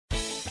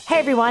Hey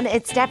everyone,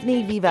 it's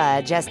Stephanie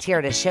Viva, just here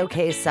to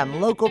showcase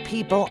some local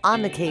people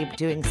on the Cape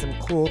doing some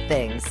cool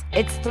things.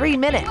 It's 3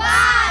 minutes.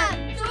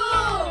 1,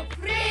 2,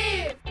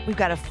 3. We've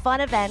got a fun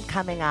event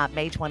coming up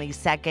May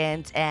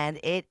 22nd, and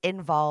it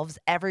involves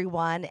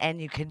everyone, and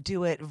you can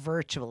do it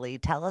virtually.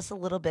 Tell us a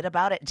little bit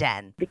about it,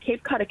 Jen. The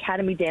Cape Cod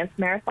Academy Dance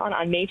Marathon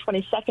on May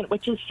 22nd,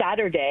 which is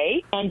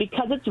Saturday. And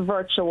because it's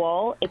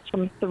virtual, it's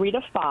from 3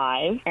 to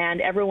 5,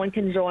 and everyone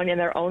can join in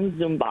their own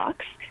Zoom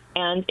box.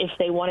 And if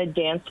they want to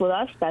dance with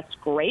us, that's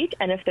great.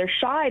 And if they're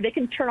shy, they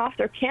can turn off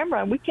their camera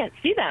and we can't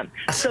see them.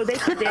 So they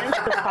can dance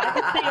the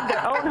privacy of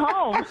their own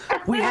home.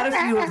 We had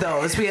a few of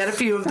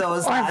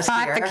those. I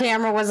thought year. the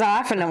camera was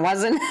off and it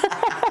wasn't.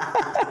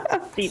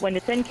 See, when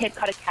it's in Cape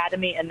Cod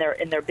Academy and they're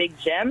in their big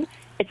gym,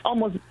 it's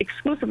almost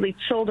exclusively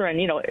children,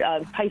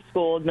 high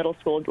school, middle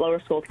school, lower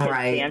school kids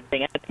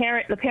dancing. And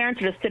the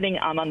parents are just sitting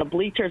on the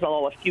bleachers,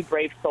 although a few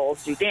brave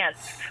souls do dance.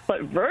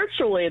 But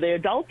virtually, the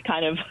adults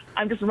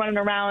I'm just running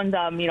around,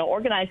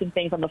 organizing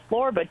things on the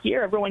floor. But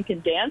here, everyone can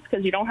dance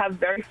because you don't have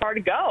very far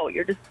to go.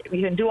 You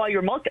can do all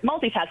your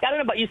multitask. I don't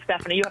know about you,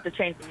 Stephanie. You have to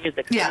change the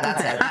music. Yeah,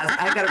 that's it.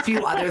 I've got a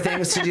few other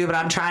things to do, but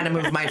I'm trying to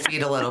move my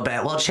feet a little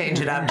bit. We'll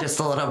change it up just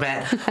a little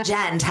bit.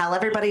 Jen, tell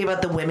everybody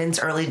about the Women's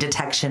Early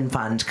Detection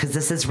Fund, because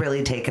this is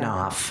really taken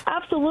off.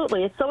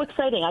 Absolutely. It's so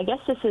exciting. I guess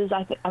this is,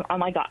 oh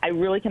my God, I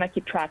really cannot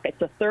keep track. It's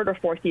the third or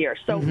fourth year.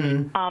 So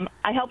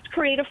I helped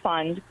create a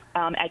fund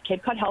at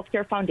Cape Cod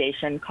Healthcare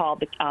Foundation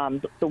called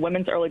the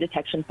Women's Early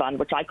Detection Fund,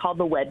 which I call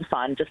the WED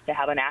Fund, just to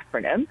have an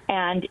acronym.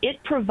 And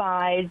it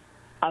provides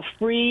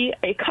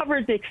it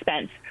covers the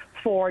expense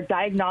for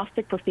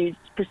diagnostic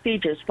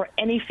procedures for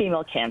any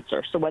female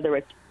cancer. So whether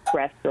it's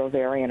breast or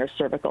ovarian or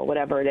cervical,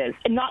 whatever it is,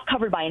 and not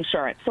covered by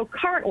insurance. So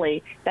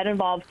currently, that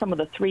involves some of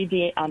the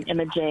 3D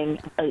imaging,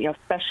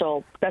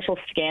 special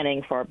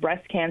scanning for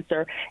breast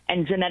cancer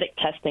and genetic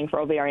testing for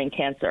ovarian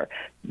cancer.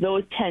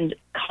 Those tend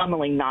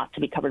commonly not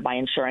to be covered by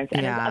insurance.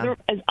 And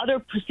as other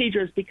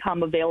procedures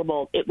become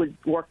available, it would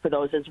work for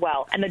those as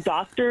well. And the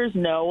doctors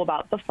know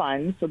about the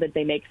funds so that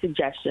they make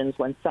suggestions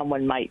when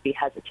someone might be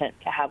hesitant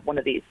to have one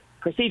of these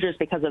procedures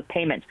because of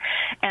payment.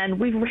 And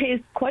we've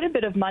raised quite a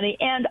bit of money,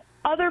 and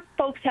other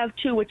folks have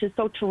too, which is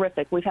so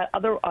terrific. We've had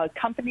other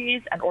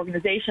companies and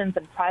organizations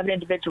and private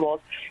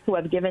individuals who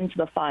have given to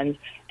the fund.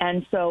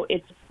 And so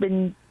it's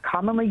been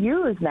commonly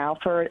used now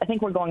for, I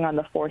think we're going on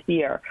the fourth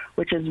year,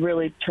 which is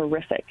really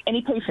terrific.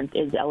 Any patient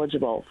is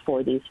eligible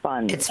for these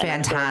funds. It's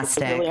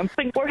fantastic.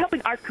 We're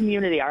helping our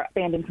community, our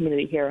fandom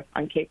community here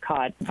on Cape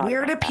Cod.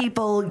 Where do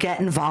people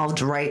get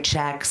involved, write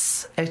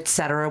checks,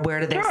 etc.? Where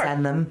do they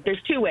send them?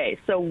 There's two ways.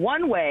 So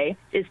one way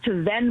is to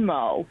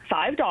Venmo,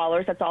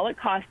 $5. That's all it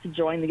costs to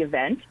join the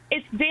event.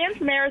 It's Dance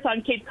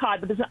Marathon Cape Cod,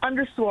 but there's an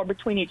underscore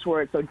between each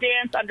word. So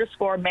dance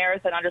 _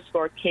 marathon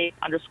 _ Cape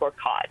 _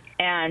 Cod.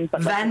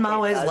 But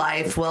Venmo is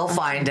life. We'll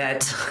find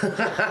it.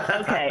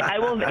 Okay, I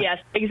will. Yes,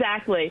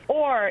 exactly.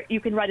 Or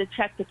you can write a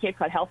check to Cape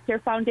Cod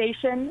Healthcare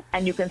Foundation,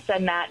 and you can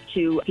send that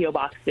to P.O.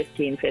 Box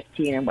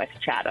 1515 in West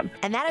Chatham.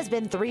 And that has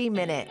been 3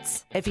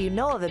 minutes. If you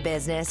know of a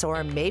business,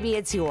 or maybe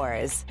it's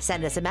yours,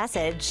 send us a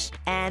message,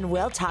 and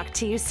we'll talk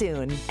to you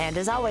soon. And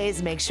as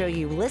always, make sure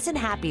you listen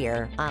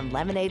happier on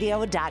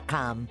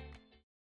lemonadio.com.